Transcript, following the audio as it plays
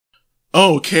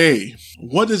Okay,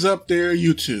 what is up there,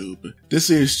 YouTube? This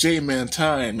is J-Man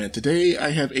Time, and today I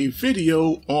have a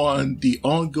video on the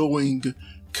ongoing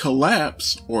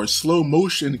collapse or slow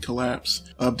motion collapse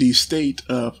of the state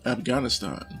of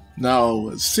Afghanistan.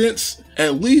 Now, since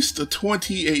at least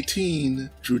 2018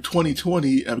 through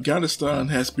 2020, Afghanistan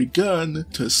has begun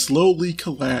to slowly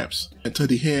collapse into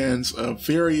the hands of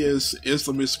various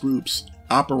Islamist groups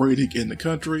operating in the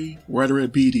country, whether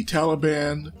it be the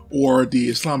Taliban or the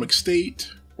Islamic State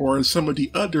or some of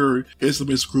the other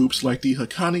Islamist groups like the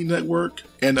Haqqani Network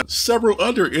and several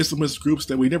other Islamist groups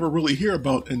that we never really hear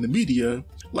about in the media,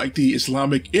 like the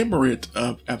Islamic Emirate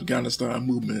of Afghanistan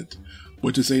movement,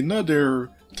 which is another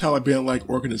Taliban-like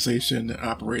organization that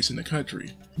operates in the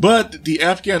country. But the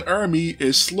Afghan army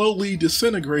is slowly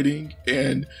disintegrating,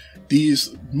 and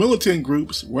these militant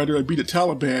groups, whether it be the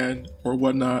Taliban or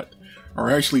whatnot, are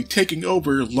actually taking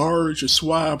over large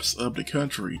swaths of the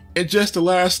country. In just the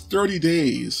last 30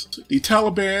 days, the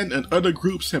Taliban and other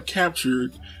groups have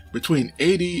captured between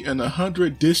 80 and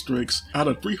 100 districts out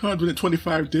of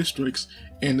 325 districts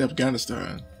in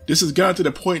Afghanistan. This has gotten to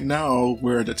the point now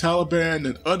where the Taliban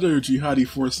and other jihadi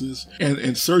forces and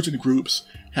insurgent groups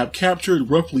have captured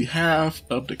roughly half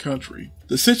of the country.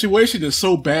 The situation is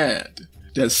so bad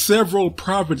that several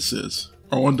provinces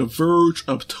are on the verge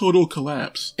of total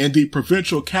collapse, and the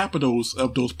provincial capitals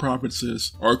of those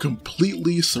provinces are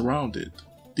completely surrounded.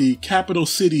 The capital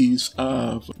cities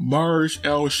of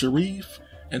Mazar-i-Sharif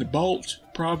and Balch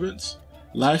province,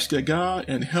 Lashkargah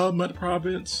and Helmand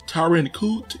province,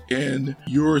 Tarin-Kut and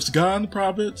Uruzgan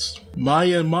province,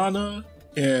 Myanmar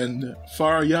and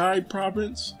Faryab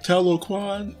province,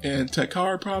 Teloquan and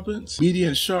Takhar province,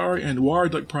 Median Shar and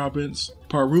Wardak province,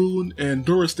 Parun and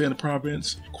Nuristan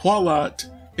province, Qualat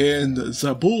and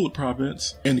Zabul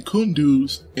province, and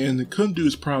Kunduz and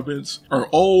Kunduz province are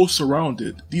all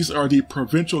surrounded. These are the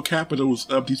provincial capitals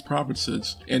of these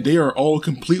provinces, and they are all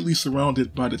completely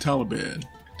surrounded by the Taliban.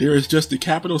 There is just the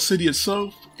capital city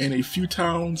itself and a few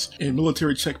towns and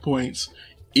military checkpoints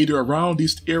either around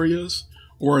these areas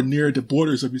or near the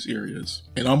borders of these areas.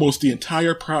 And almost the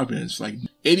entire province, like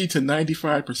 80 to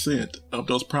 95% of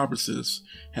those provinces,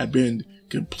 have been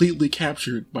completely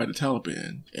captured by the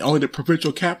Taliban. And only the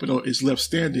provincial capital is left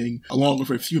standing along with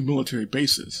a few military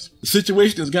bases. The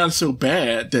situation has gotten so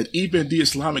bad that even the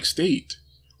Islamic State,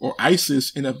 or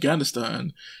ISIS in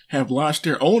Afghanistan, have launched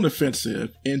their own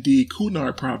offensive in the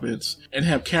Kunar province and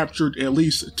have captured at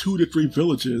least 2 to 3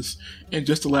 villages in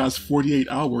just the last 48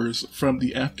 hours from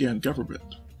the Afghan government.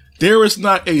 There is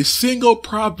not a single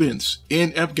province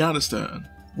in Afghanistan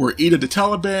where either the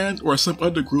Taliban or some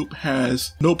other group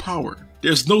has no power.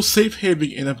 There's no safe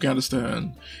haven in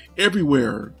Afghanistan.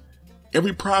 Everywhere,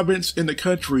 every province in the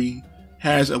country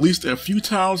has at least a few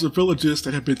towns or villages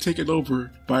that have been taken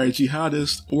over by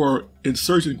jihadists or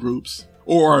insurgent groups,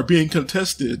 or are being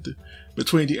contested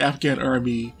between the Afghan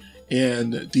army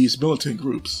and these militant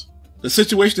groups. The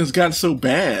situation has gotten so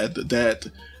bad that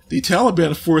the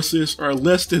Taliban forces are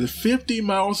less than 50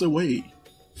 miles away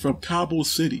from Kabul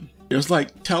city. There's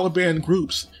like Taliban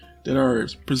groups that are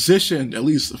positioned at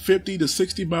least 50 to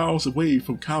 60 miles away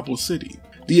from Kabul city.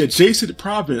 The adjacent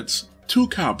province to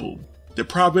Kabul, the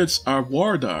province of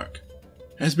Wardak,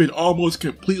 has been almost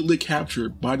completely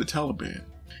captured by the Taliban.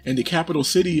 And the capital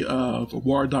city of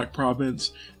Wardak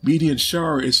province, Median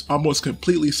Shar, is almost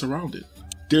completely surrounded.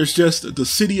 There's just the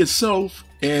city itself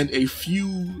and a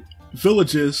few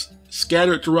villages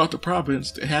scattered throughout the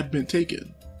province that have been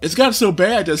taken. It's gotten so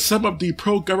bad that some of the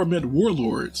pro-government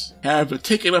warlords have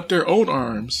taken up their own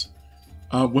arms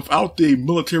without the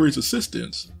military's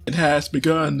assistance, and has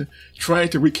begun trying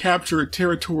to recapture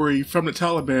territory from the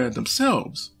Taliban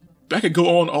themselves. I could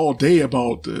go on all day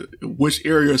about which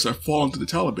areas are falling to the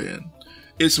Taliban.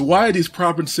 It's why these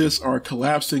provinces are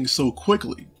collapsing so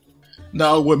quickly.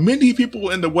 Now, what many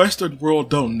people in the Western world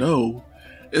don't know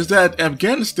is that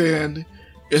Afghanistan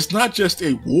is not just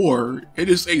a war, it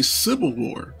is a civil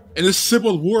war. And this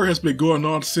civil war has been going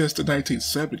on since the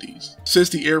 1970s, since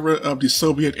the era of the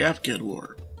Soviet-Afghan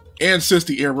War, and since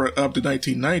the era of the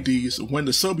 1990s when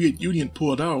the Soviet Union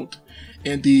pulled out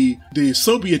and the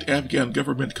Soviet-Afghan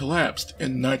government collapsed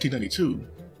in 1992.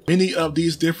 Many of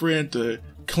these different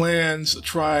clans,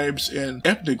 tribes, and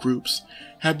ethnic groups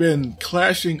have been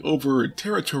clashing over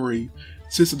territory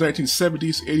since the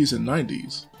 1970s, 80s, and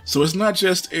 90s. So it's not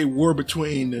just a war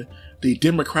between the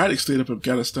democratic state of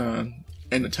Afghanistan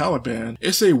and the Taliban,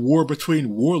 it's a war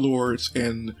between warlords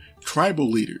and tribal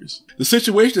leaders. The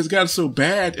situation has gotten so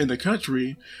bad in the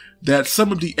country that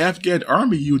some of the Afghan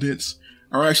army units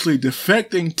are actually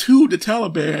defecting to the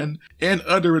Taliban and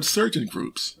other insurgent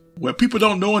groups. What people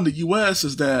don't know in the US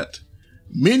is that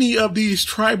Many of these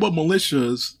tribal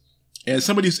militias and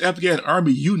some of these Afghan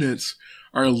army units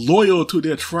are loyal to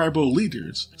their tribal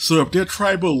leaders. So if their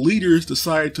tribal leaders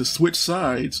decide to switch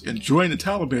sides and join the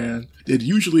Taliban, then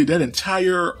usually that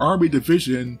entire army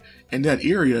division in that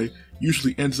area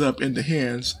usually ends up in the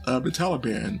hands of the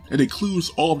Taliban. It includes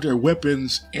all of their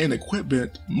weapons and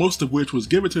equipment, most of which was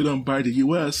given to them by the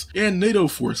US and NATO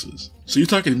forces. So you're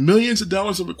talking millions of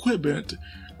dollars of equipment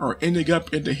are ending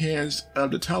up in the hands of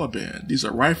the Taliban. These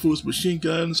are rifles, machine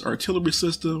guns, artillery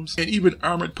systems, and even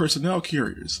armored personnel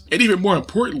carriers. And even more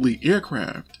importantly,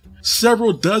 aircraft.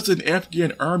 Several dozen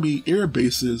Afghan army air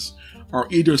bases are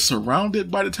either surrounded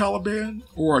by the Taliban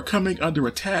or are coming under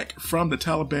attack from the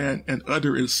Taliban and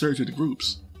other insurgent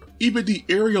groups. Even the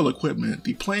aerial equipment,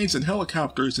 the planes and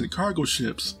helicopters and cargo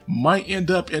ships, might end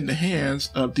up in the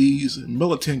hands of these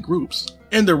militant groups.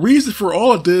 And the reason for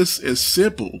all of this is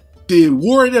simple. The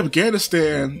war in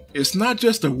Afghanistan is not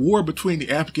just a war between the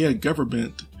Afghan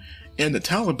government and the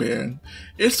Taliban,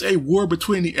 it's a war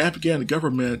between the Afghan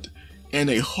government and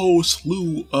a whole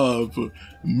slew of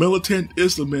militant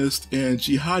Islamist and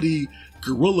jihadi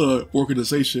guerrilla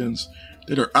organizations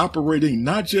that are operating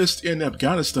not just in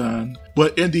Afghanistan,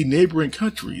 but in the neighboring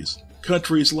countries.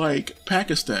 Countries like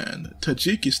Pakistan,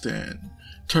 Tajikistan,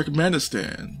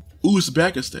 Turkmenistan,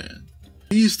 Uzbekistan.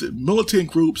 These militant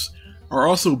groups are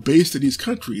also based in these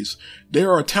countries.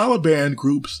 There are Taliban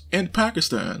groups in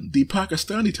Pakistan, the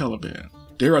Pakistani Taliban.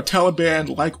 There are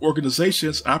Taliban-like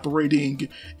organizations operating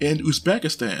in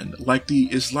Uzbekistan, like the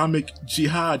Islamic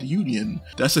Jihad Union.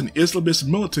 That's an Islamist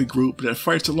militant group that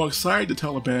fights alongside the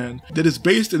Taliban that is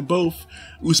based in both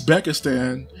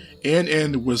Uzbekistan and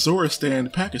in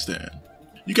Waziristan, Pakistan.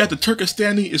 You got the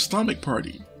Turkestani Islamic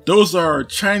Party. Those are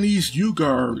Chinese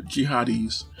Uyghur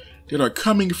jihadis that are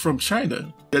coming from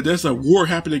China. There's a war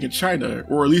happening in China,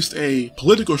 or at least a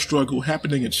political struggle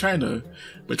happening in China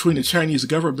between the Chinese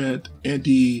government and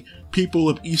the people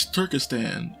of East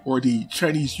Turkestan, or the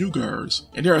Chinese Uyghurs.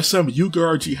 And there are some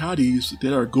Uyghur jihadis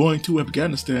that are going to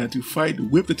Afghanistan to fight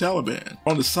with the Taliban,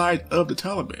 on the side of the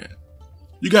Taliban.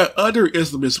 You got other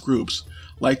Islamist groups,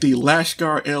 like the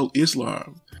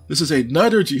Lashkar-e-Islam. This is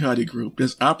another jihadi group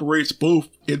that operates both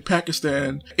in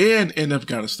Pakistan and in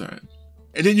Afghanistan.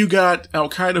 And then you got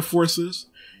Al-Qaeda forces,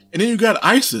 and then you got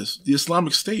ISIS, the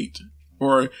Islamic State,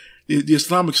 or the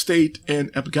Islamic State in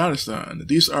Afghanistan.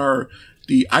 These are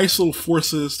the ISIL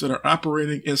forces that are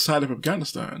operating inside of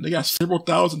Afghanistan. They got several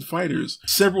thousand fighters.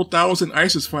 Several thousand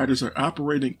ISIS fighters are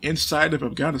operating inside of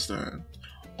Afghanistan.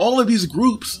 All of these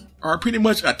groups are pretty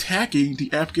much attacking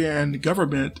the Afghan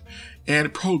government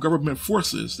and pro-government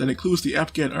forces. That includes the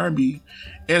Afghan army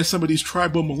and some of these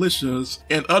tribal militias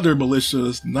and other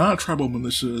militias, non-tribal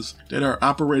militias that are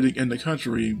operating in the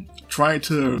country trying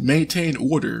to maintain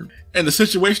order. And the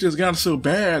situation has gotten so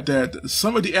bad that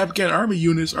some of the Afghan army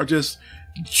units are just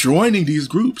joining these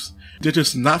groups. They're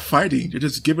just not fighting. They're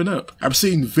just giving up. I've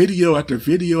seen video after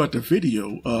video after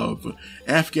video of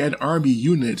Afghan army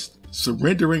units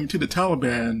surrendering to the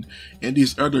Taliban and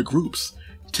these other groups,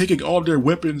 taking all their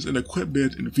weapons and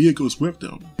equipment and vehicles with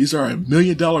them. These are $1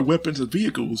 million weapons and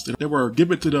vehicles that were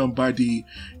given to them by the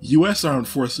US armed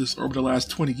forces over the last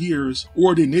 20 years,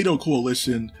 or the NATO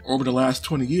coalition over the last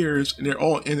 20 years, and they're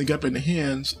all ending up in the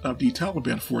hands of the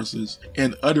Taliban forces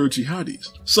and other jihadis.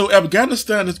 So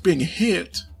Afghanistan is being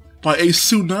hit by a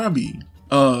tsunami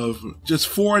of just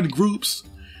foreign groups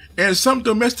and some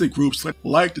domestic groups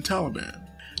like the Taliban.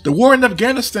 The war in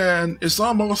Afghanistan is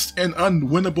almost an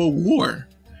unwinnable war.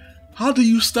 How do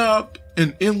you stop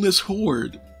an endless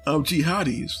horde of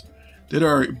jihadis that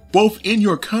are both in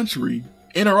your country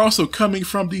and are also coming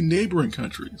from the neighboring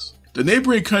countries? The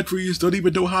neighboring countries don't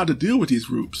even know how to deal with these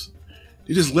groups.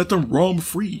 They just let them roam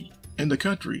free in the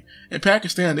country. In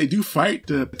Pakistan, they do fight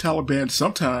the Taliban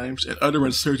sometimes and other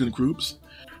insurgent groups,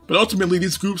 but ultimately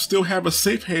these groups still have a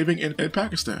safe haven in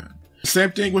Pakistan.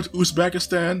 Same thing with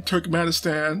Uzbekistan,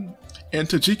 Turkmenistan, and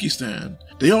Tajikistan.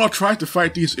 They all try to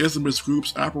fight these Islamist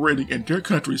groups operating in their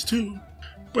countries too,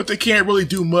 but they can't really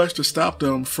do much to stop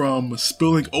them from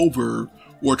spilling over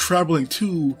or traveling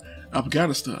to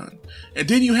Afghanistan. And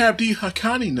then you have the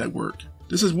Haqqani Network.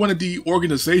 This is one of the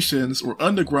organizations or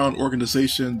underground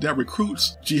organization that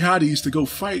recruits jihadis to go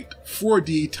fight for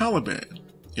the Taliban,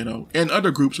 and other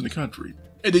groups in the country.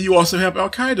 And then you also have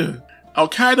Al-Qaeda.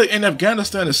 Al-Qaeda in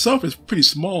Afghanistan itself is pretty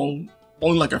small,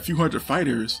 only like a few hundred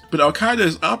fighters, but Al-Qaeda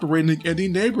is operating in the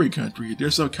neighboring country.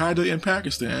 There's Al-Qaeda in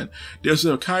Pakistan, there's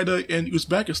Al-Qaeda in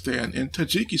Uzbekistan, in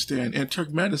Tajikistan, and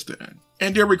Turkmenistan.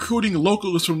 And they're recruiting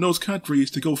locals from those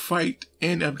countries to go fight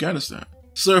in Afghanistan.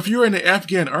 So if you're in the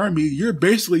Afghan army, you're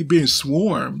basically being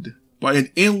swarmed by an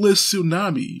endless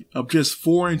tsunami of just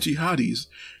foreign jihadis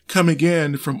coming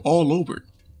in from all over.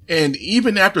 And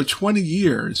even after 20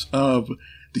 years of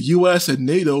the US and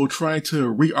NATO trying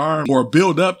to rearm or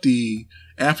build up the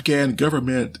Afghan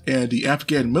government and the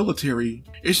Afghan military,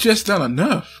 it's just not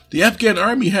enough. The Afghan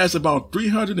army has about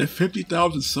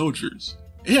 350,000 soldiers.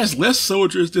 It has less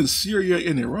soldiers than Syria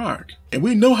and Iraq. And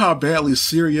we know how badly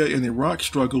Syria and Iraq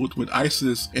struggled with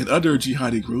ISIS and other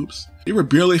jihadi groups. They were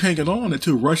barely hanging on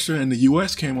until Russia and the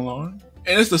US came along.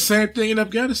 And it's the same thing in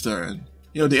Afghanistan.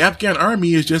 You know, the Afghan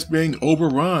army is just being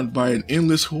overrun by an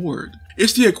endless horde.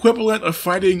 It's the equivalent of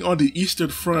fighting on the Eastern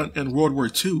Front in World War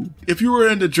II. If you were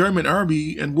in the German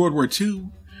army in World War II,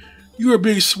 you were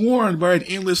being swarmed by an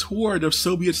endless horde of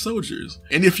Soviet soldiers.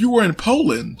 And if you were in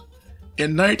Poland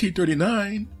in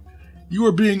 1939, you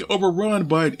were being overrun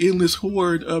by an endless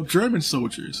horde of German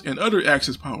soldiers and other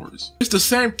Axis powers. It's the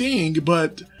same thing,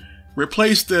 but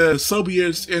replace the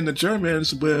Soviets and the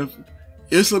Germans with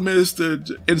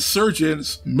Islamist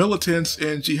insurgents, militants,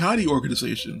 and jihadi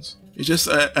organizations. It's just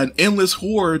an endless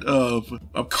horde of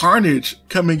carnage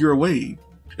coming your way.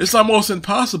 It's almost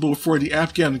impossible for the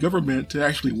Afghan government to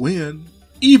actually win,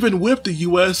 even with the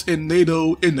US and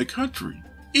NATO in the country.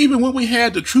 Even when we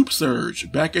had the troop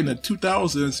surge back in the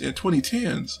 2000s and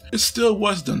 2010s, it still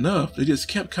wasn't enough. They just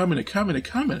kept coming and coming and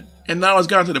coming. And now it's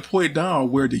gotten to the point now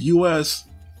where the US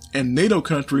and NATO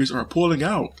countries are pulling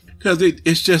out because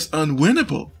it's just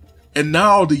unwinnable. And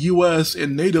now the US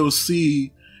and NATO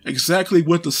see exactly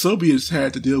what the Soviets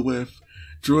had to deal with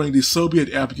during the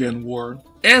Soviet-Afghan War,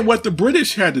 and what the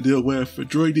British had to deal with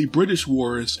during the British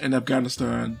wars in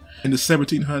Afghanistan in the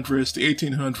 1700s, the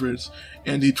 1800s,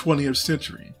 and the 20th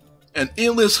century. An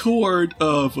endless horde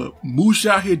of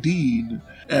mujahideen,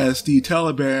 as the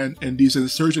Taliban and these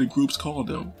insurgent groups call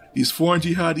them, these foreign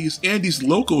jihadis and these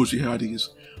local jihadis,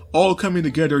 all coming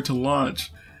together to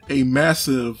launch a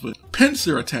massive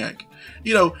pincer attack.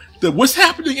 You know, what's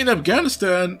happening in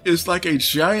Afghanistan is like a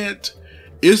giant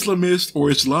Islamist or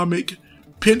Islamic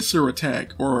pincer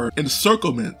attack or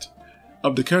encirclement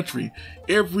of the country.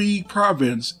 Every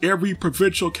province, every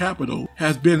provincial capital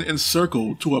has been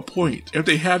encircled to a point. If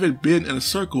they haven't been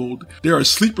encircled, there are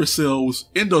sleeper cells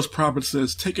in those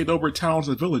provinces taking over towns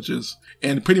and villages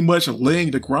and pretty much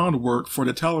laying the groundwork for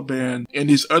the Taliban and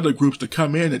these other groups to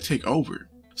come in and take over.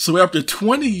 So after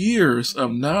 20 years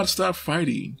of non-stop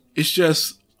fighting, it's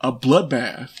just a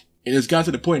bloodbath. And it's got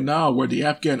to the point now where the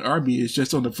Afghan army is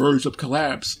just on the verge of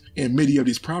collapse in many of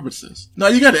these provinces. Now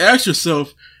you got to ask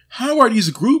yourself, how are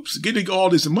these groups getting all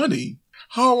this money?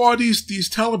 How are these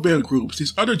Taliban groups,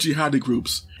 these other jihadi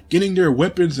groups, getting their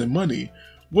weapons and money?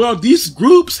 Well, these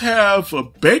groups have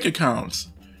bank accounts.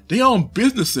 They own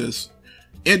businesses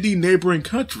in the neighboring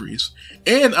countries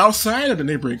and outside of the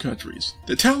neighboring countries.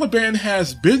 The Taliban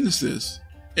has businesses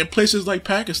in places like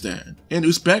Pakistan and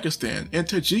Uzbekistan and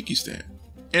Tajikistan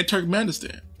and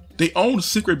Turkmenistan. They own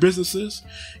secret businesses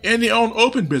and they own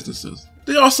open businesses.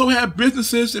 They also have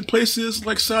businesses in places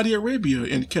like Saudi Arabia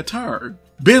and Qatar.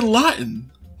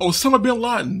 Osama bin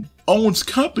Laden owns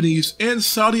companies in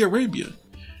Saudi Arabia.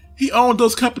 He owned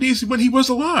those companies when he was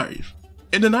alive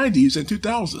in the 90s and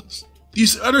 2000s.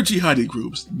 These other jihadi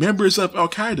groups, members of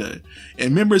Al-Qaeda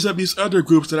and members of these other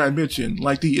groups that I mentioned,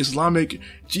 like the Islamic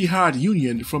Jihad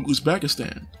Union from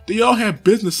Uzbekistan, they all have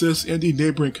businesses in the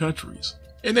neighboring countries.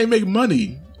 And they make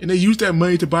money, and they use that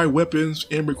money to buy weapons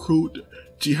and recruit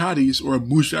jihadis or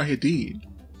mujahideen.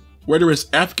 Whether it's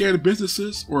Afghan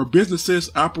businesses or businesses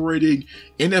operating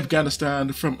in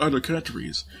Afghanistan from other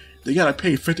countries, they gotta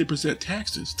pay 50%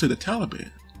 taxes to the Taliban.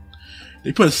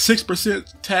 They put a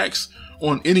 6% tax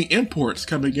on any imports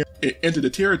coming into the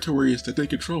territories that they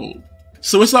control.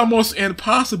 So it's almost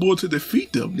impossible to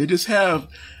defeat them. They just have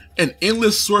an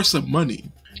endless source of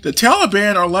money. The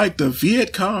Taliban are like the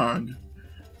Viet Cong,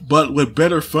 but with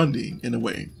better funding in a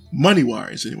way,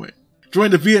 money-wise anyway. During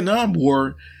the Vietnam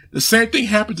War, the same thing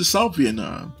happened to South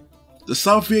Vietnam. The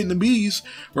South Vietnamese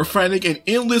were fighting an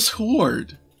endless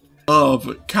horde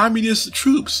of communist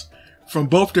troops from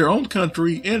both their own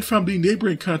country and from the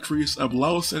neighboring countries of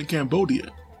Laos and Cambodia.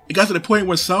 It got to the point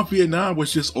where South Vietnam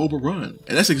was just overrun.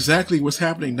 And that's exactly what's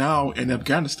happening now in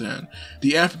Afghanistan.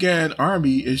 The Afghan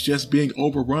army is just being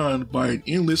overrun by an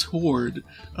endless horde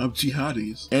of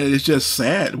jihadis. And it's just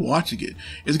sad watching it.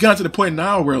 It's gotten to the point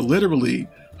now where literally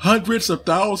hundreds of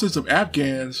thousands of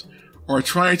Afghans are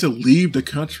trying to leave the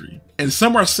country. And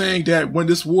some are saying that when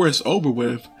this war is over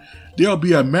with, there'll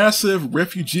be a massive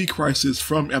refugee crisis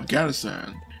from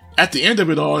Afghanistan. At the end of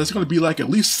it all, it's going to be like at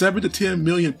least 7 to 10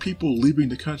 million people leaving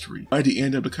the country by the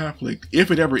end of the conflict,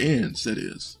 if it ever ends, that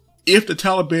is. If the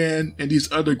Taliban and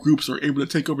these other groups are able to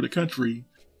take over the country,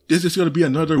 This is going to be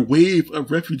another wave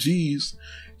of refugees,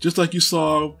 just like you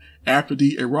saw after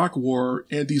the Iraq War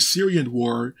and the Syrian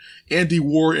War and the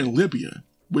war in Libya,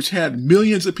 which had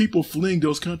millions of people fleeing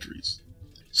those countries.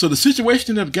 So the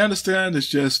situation in Afghanistan is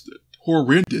just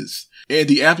horrendous. And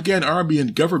the Afghan army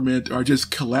and government are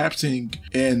just collapsing,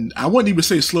 and I wouldn't even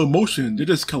say slow motion, they're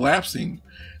just collapsing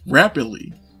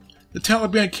rapidly. The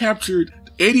Taliban captured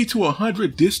 80 to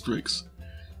 100 districts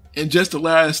in just the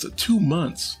last 2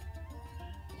 months.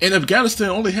 And Afghanistan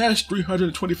only has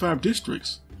 325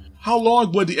 districts. How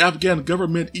long would the Afghan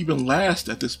government even last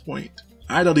at this point?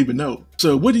 I don't even know.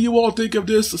 So what do you all think of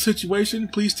this situation?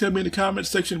 Please tell me in the comment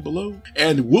section below.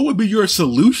 And what would be your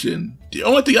solution? The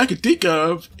only thing I can think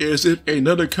of is if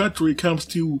another country comes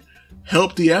to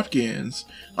help the Afghans.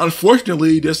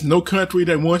 Unfortunately, there's no country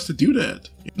that wants to do that.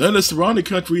 None of the surrounding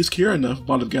countries care enough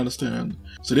about Afghanistan.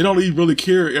 So they don't even really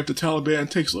care if the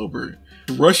Taliban takes over.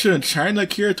 Russia and China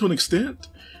care to an extent.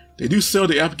 They do sell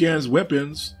the Afghans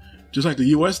weapons, just like the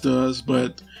US does,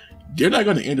 but they're not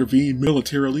going to intervene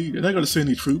militarily. They're not going to send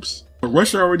any troops. But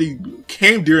Russia already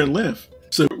came there and left.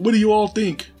 So what do you all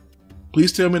think?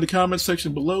 Please tell me in the comment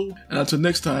section below. And until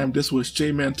next time, this was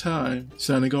J-Man Time,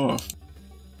 signing off.